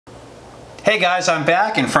Hey guys, I'm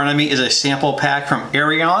back. In front of me is a sample pack from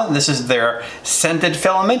Eryone. This is their scented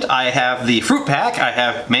filament. I have the fruit pack. I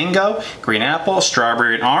have mango, green apple,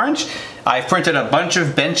 strawberry, and orange. I've printed a bunch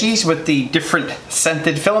of benchies with the different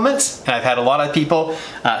scented filaments, and I've had a lot of people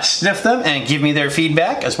sniff them and give me their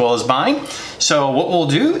feedback as well as mine. So what we'll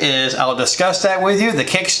do is I'll discuss that with you, the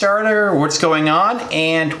Kickstarter, what's going on,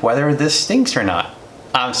 and whether this stinks or not.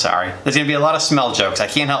 I'm sorry. There's gonna be a lot of smell jokes. I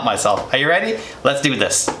can't help myself. Are you ready? Let's do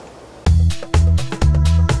this.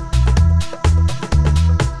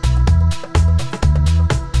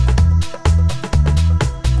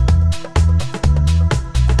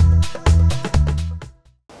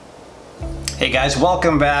 Hey guys,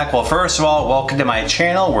 welcome back. Well, first of all, welcome to my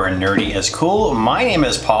channel where nerdy is cool. My name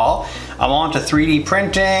is Paul. I'm on to 3D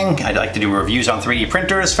printing. I like to do reviews on 3D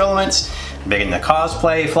printers, filaments, big into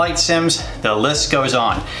cosplay, flight sims, the list goes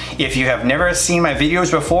on. If you have never seen my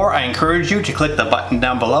videos before, I encourage you to click the button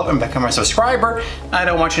down below and become a subscriber. I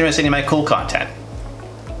don't want you to miss any of my cool content.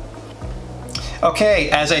 Okay,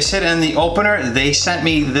 as I said in the opener, they sent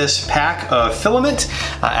me this pack of filament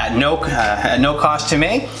at no cost to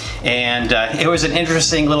me, and it was an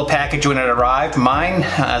interesting little package when it arrived. Mine,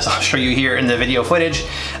 as I'll show you here in the video footage,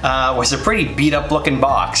 was a pretty beat up looking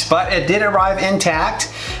box, but it did arrive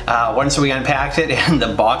intact. Once we unpacked it and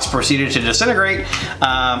the box proceeded to disintegrate,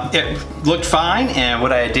 it looked fine, and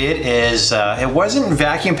what I did is it wasn't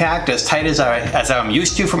vacuum packed as tight as I'm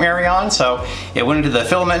used to from Eryone, so it went into the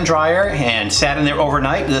filament dryer and sat in there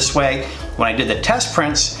overnight. This way, when I did the test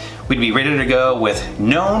prints, we'd be ready to go with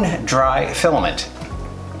known dry filament.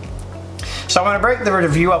 So I'm going to break the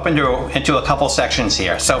review up into a couple sections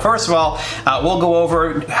here. So first of all, we'll go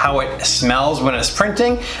over how it smells when it's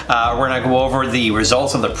printing. We're going to go over the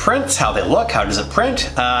results of the prints, how they look, how does it print,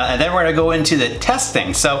 and then we're going to go into the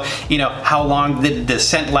testing. So, you know, how long did the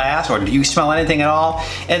scent last, or do you smell anything at all?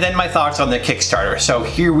 And then my thoughts on the Kickstarter. So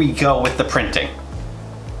here we go with the printing.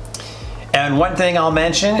 And one thing I'll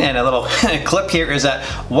mention, and a little clip here, is that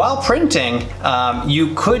while printing,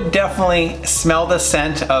 you could definitely smell the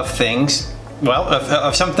scent of things, well,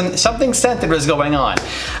 of something scented was going on.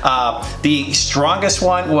 The strongest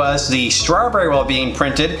one was the strawberry while being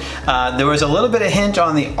printed. There was a little bit of hint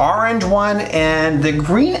on the orange one, and the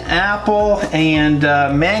green apple and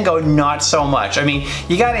mango, not so much. I mean,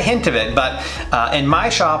 you got a hint of it, but in my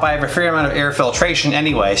shop, I have a fair amount of air filtration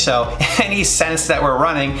anyway, so any scents that were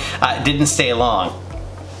running didn't stay long.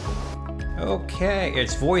 Okay,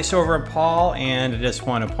 it's voiceover Paul, and I just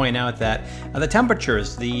want to point out that the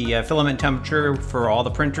temperatures, the filament temperature for all the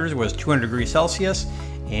printers was 200 degrees Celsius,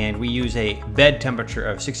 and we use a bed temperature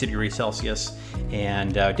of 60 degrees Celsius,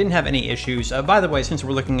 and didn't have any issues. By the way, since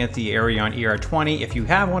we're looking at the Eryone ER20, if you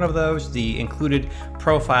have one of those, the included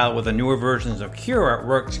profile with the newer versions of Cura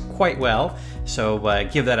works quite well, so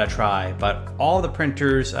give that a try. But all the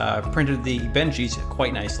printers printed the benchies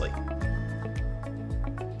quite nicely.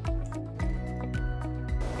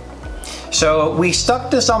 So we stuck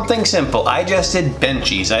to something simple. I just did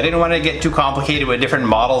benchies. I didn't want to get too complicated with different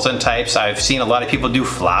models and types. I've seen a lot of people do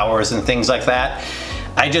flowers and things like that.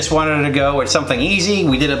 I just wanted to go with something easy.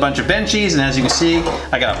 We did a bunch of benchies, and as you can see,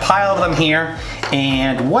 I got a pile of them here.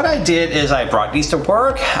 And what I did is I brought these to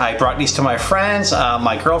work. I brought these to my friends.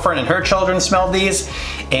 My girlfriend and her children smelled these.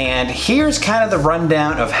 And here's kind of the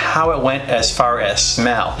rundown of how it went as far as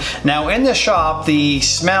smell. Now in the shop, the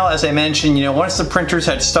smell, as I mentioned, you know, once the printers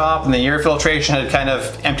had stopped and the air filtration had kind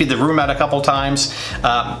of emptied the room out a couple times,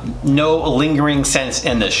 no lingering scents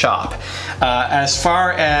in the shop. As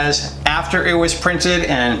far as after it was printed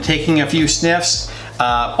and taking a few sniffs,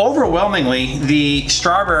 overwhelmingly the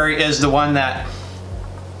strawberry is the one that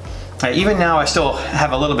even now I still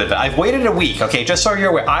have a little bit of it. I've waited a week, okay, just so you're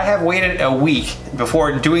aware. I have waited a week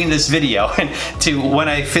before doing this video to when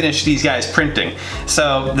I finish these guys printing.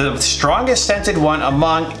 So the strongest scented one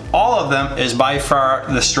among all of them is by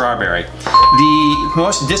far the strawberry. The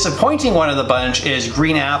most disappointing one of the bunch is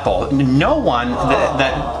green apple. No one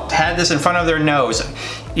that had this in front of their nose.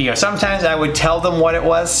 You know, sometimes I would tell them what it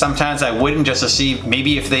was, sometimes I wouldn't, just to see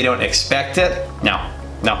maybe if they don't expect it. No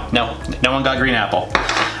one got green apple.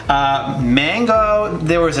 Mango,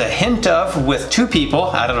 there was a hint of with 2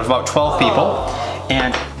 people out of about 12 people,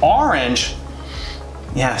 and orange,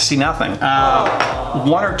 yeah, see nothing.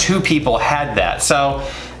 1 or 2 people had that. So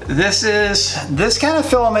this kind of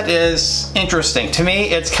filament is interesting. To me,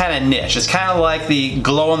 it's kind of niche. It's kind of like the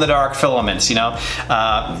glow-in-the-dark filaments, you know.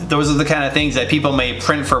 Those are the kind of things that people may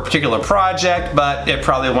print for a particular project, but it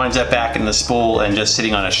probably winds up back in the spool and just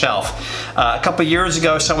sitting on a shelf. A couple years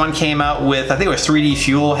ago, someone came out with, I think it was 3D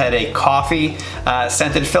Fuel, had a coffee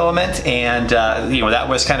scented filament, and you know, that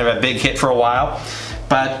was kind of a big hit for a while.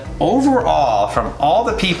 But overall, from all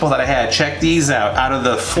the people that I had check these out of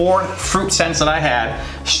the 4 fruit scents that I had,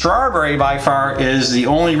 strawberry by far is the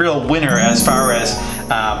only real winner as far as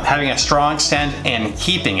having a strong scent and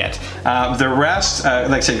keeping it. The rest,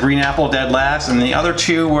 like I said, green apple dead last, and the other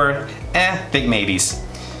 2 were big maybes.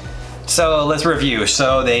 So let's review.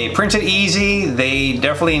 So they printed easy. They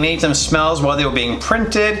definitely made some smells while they were being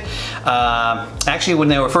printed. Actually, when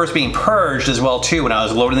they were first being purged as well too, when I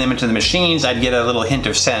was loading them into the machines, I'd get a little hint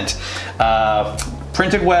of scent.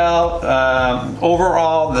 Printed well.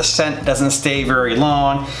 Overall, the scent doesn't stay very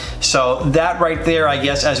long. So that right there, I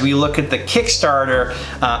guess, as we look at the Kickstarter,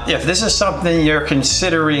 if this is something you're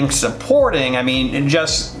considering supporting, I mean,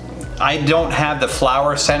 I don't have the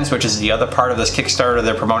flower scents, which is the other part of this Kickstarter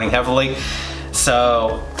they're promoting heavily.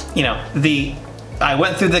 So, you know, I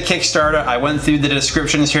went through the Kickstarter, I went through the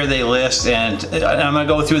descriptions here they list, and I'm gonna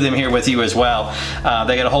go through them here with you as well.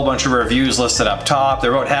 They got a whole bunch of reviews listed up top.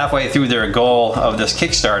 They're about halfway through their goal of this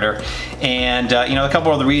Kickstarter. And, you know, a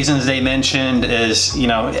couple of the reasons they mentioned is, you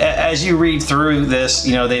know, as you read through this,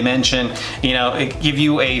 you know, they mention, you know, it give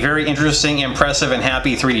you a very interesting, impressive, and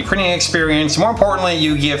happy 3D printing experience. More importantly,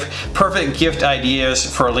 you give perfect gift ideas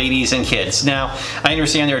for ladies and kids. Now, I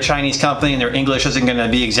understand they're a Chinese company and their English isn't gonna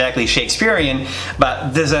be exactly Shakespearean,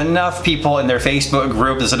 but there's enough people in their Facebook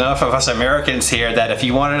group, there's enough of us Americans here that if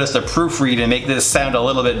you wanted us to proofread and make this sound a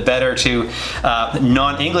little bit better to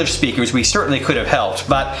non-English speakers, we certainly could have helped.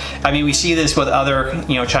 But I mean, we see this with other,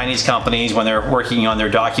 you know, Chinese companies when they're working on their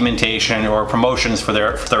documentation or promotions for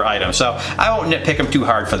their items. So I won't nitpick them too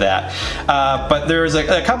hard for that. But there's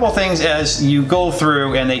a couple of things as you go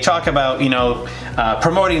through, and they talk about, you know,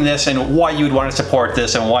 promoting this and why you would want to support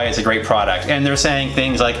this and why it's a great product. And they're saying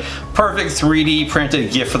things like perfect 3D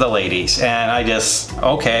printed gift for the ladies, and I just,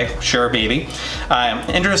 okay, sure, baby.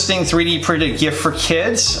 Interesting 3D printed gift for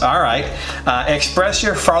kids. All right. Express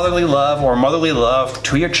your fatherly love or motherly love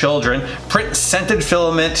to your children. Print scented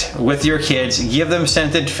filament with your kids. Give them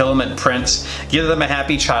scented filament prints. Give them a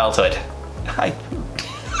happy childhood.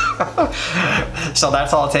 So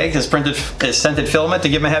that's all it takes is scented filament to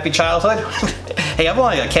give them a happy childhood? Hey, I've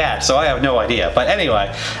only got a cat, so I have no idea. But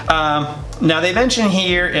anyway, now they mention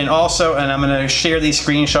here, and also, and I'm going to share these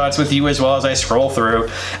screenshots with you as well as I scroll through,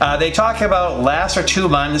 they talk about last or 2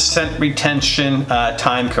 months scent retention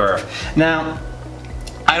time curve. Now,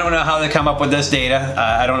 I don't know how they come up with this data.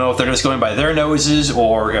 I don't know if they're just going by their noses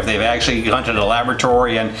or if they've actually gone to the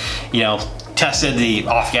laboratory and, you know, tested the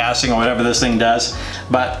off-gassing or whatever this thing does.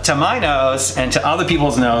 But to my nose and to other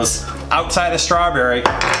people's nose, outside of strawberry,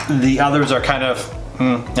 the others are kind of,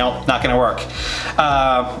 no, not gonna work.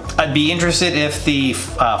 I'd be interested if the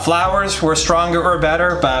flowers were stronger or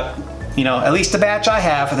better, but you know, at least the batch I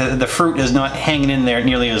have, the fruit is not hanging in there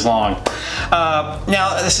nearly as long.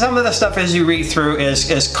 Now, some of the stuff as you read through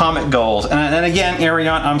is comic gold. And again,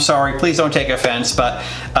 Eryone, I'm sorry, please don't take offense, but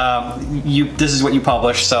this is what you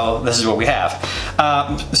publish, so this is what we have.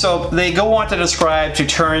 So they go on to describe to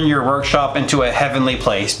turn your workshop into a heavenly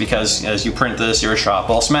place, because as you print this, your shop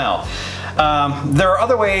will smell. There are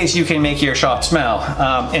other ways you can make your shop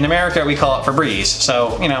smell. In America, we call it Febreze,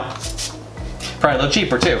 so, you know, probably a little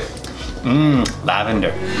cheaper too.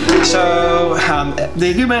 Lavender. So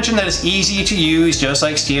they do mention that it's easy to use, just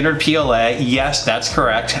like standard PLA. Yes, that's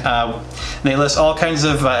correct. They list all kinds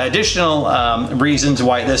of additional reasons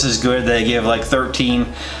why this is good. They give like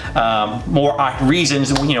 13 more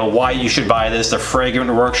reasons, you know, why you should buy this. The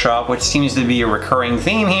fragrant workshop, which seems to be a recurring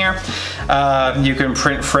theme here. You can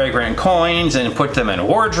print fragrant coins and put them in a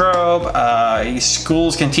wardrobe.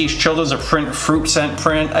 Schools can teach children to print fruit scent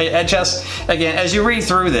print. I just, again, as you read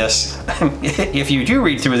through this, if you do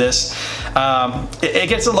read through this, it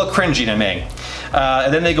gets a little cringy to me.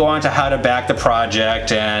 And then they go on to how to back the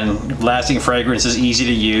project, and lasting fragrance is easy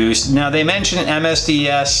to use. Now they mention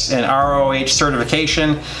MSDS and ROH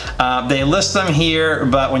certification. They list them here,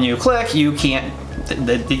 but when you click, you can't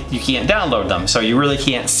download them, so you really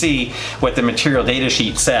can't see what the material data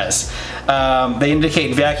sheet says. They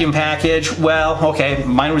indicate vacuum package. Well, okay,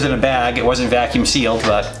 mine was in a bag. It wasn't vacuum sealed,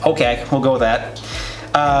 but okay, we'll go with that.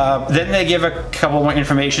 Then they give a couple more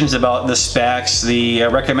informations about the specs, the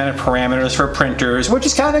recommended parameters for printers, which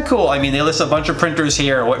is kind of cool. I mean, they list a bunch of printers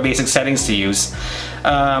here, what basic settings to use.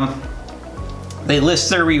 They list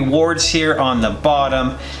their rewards here on the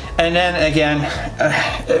bottom. And then again,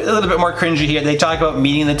 a little bit more cringy here. They talk about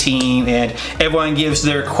meeting the team, and everyone gives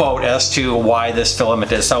their quote as to why this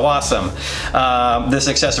filament is so awesome. The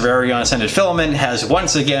success of Eryone Scented Filament has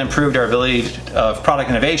once again proved our ability of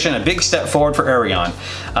product innovation, a big step forward for Eryone,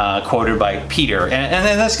 quoted by Peter. And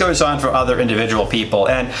then this goes on for other individual people.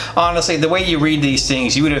 And honestly, the way you read these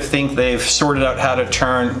things, you would have think they've sorted out how to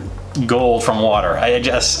turn gold from water.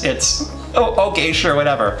 It's oh, okay, sure,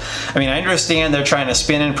 whatever. I mean, I understand they're trying to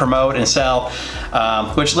spin and promote and sell,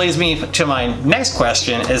 which leads me to my next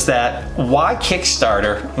question, is that why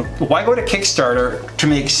Kickstarter? Why go to Kickstarter to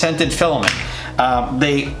make scented filament?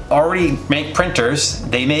 They already make printers,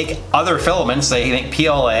 they make other filaments, they make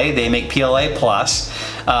PLA, they make PLA Plus,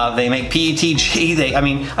 they make PETG, I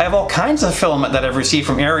mean, I have all kinds of filament that I've received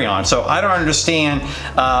from Eryone, so I don't understand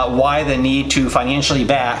why the need to financially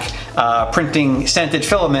back printing scented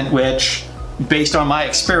filament, which, based on my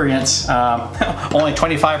experience, only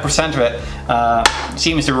 25% of it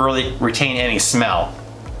seems to really retain any smell.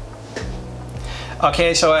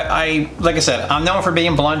 Okay, so like I said, I'm known for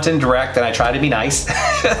being blunt and direct, and I try to be nice,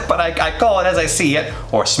 but I call it as I see it,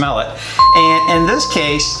 or smell it. And in this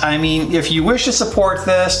case, I mean, if you wish to support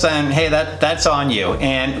this, then hey, that's on you.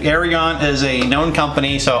 And Eryone is a known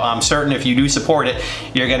company, so I'm certain if you do support it,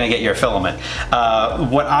 you're gonna get your filament.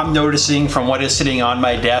 What I'm noticing from what is sitting on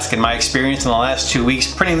my desk and my experience in the last 2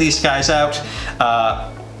 weeks printing these guys out,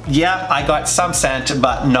 yeah, I got some scent,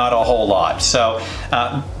 but not a whole lot. So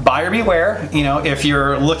buyer beware. You know, if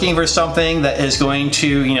you're looking for something that is going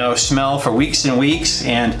to, you know, smell for weeks and weeks,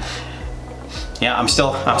 and yeah, I'm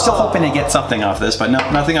still hoping to get something off this, but no,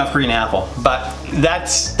 nothing off Green Apple. But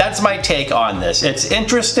that's my take on this. It's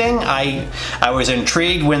interesting. I was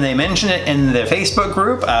intrigued when they mentioned it in the Facebook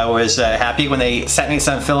group. I was happy when they sent me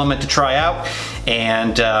some filament to try out,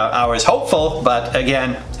 and I was hopeful. But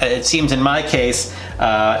again, it seems in my case,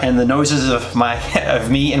 and the noses of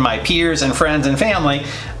me and my peers and friends and family,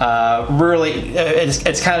 really,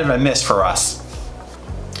 it's kind of a miss for us.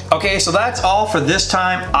 Okay, so that's all for this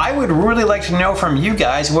time. I would really like to know from you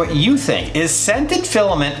guys what you think. Is scented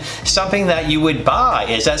filament something that you would buy?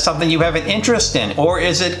 Is that something you have an interest in? Or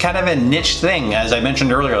is it kind of a niche thing, as I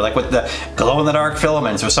mentioned earlier, like with the glow-in-the-dark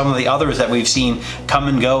filaments or some of the others that we've seen come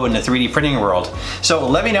and go in the 3D printing world? So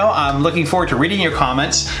let me know. I'm looking forward to reading your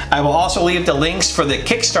comments. I will also leave the links for the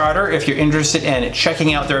Kickstarter if you're interested in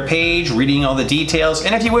checking out their page, reading all the details,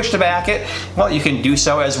 and if you wish to back it, well, you can do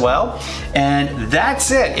so as well. And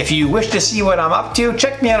that's it. If you wish to see what I'm up to,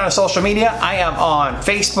 check me out on social media. I am on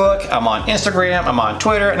Facebook, I'm on Instagram, I'm on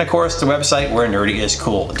Twitter, and of course the website where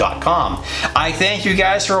nerdyiscool.com. I thank you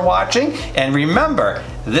guys for watching, and remember,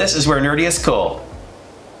 this is where nerdy is cool.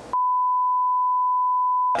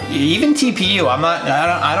 Even TPU,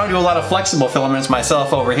 I don't do a lot of flexible filaments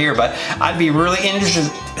myself over here, but I'd be really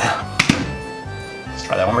interested. Let's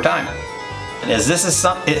try that one more time. Is this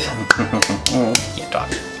something? Can't talk.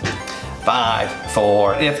 5,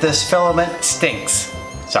 4. If this filament stinks.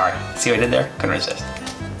 Sorry, see what I did there? Couldn't resist.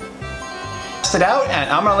 Test it out, and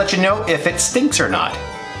I'm gonna let you know if it stinks or not.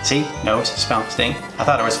 See? Nose, smell, sting. I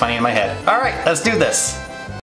thought it was funny in my head. All right, let's do this.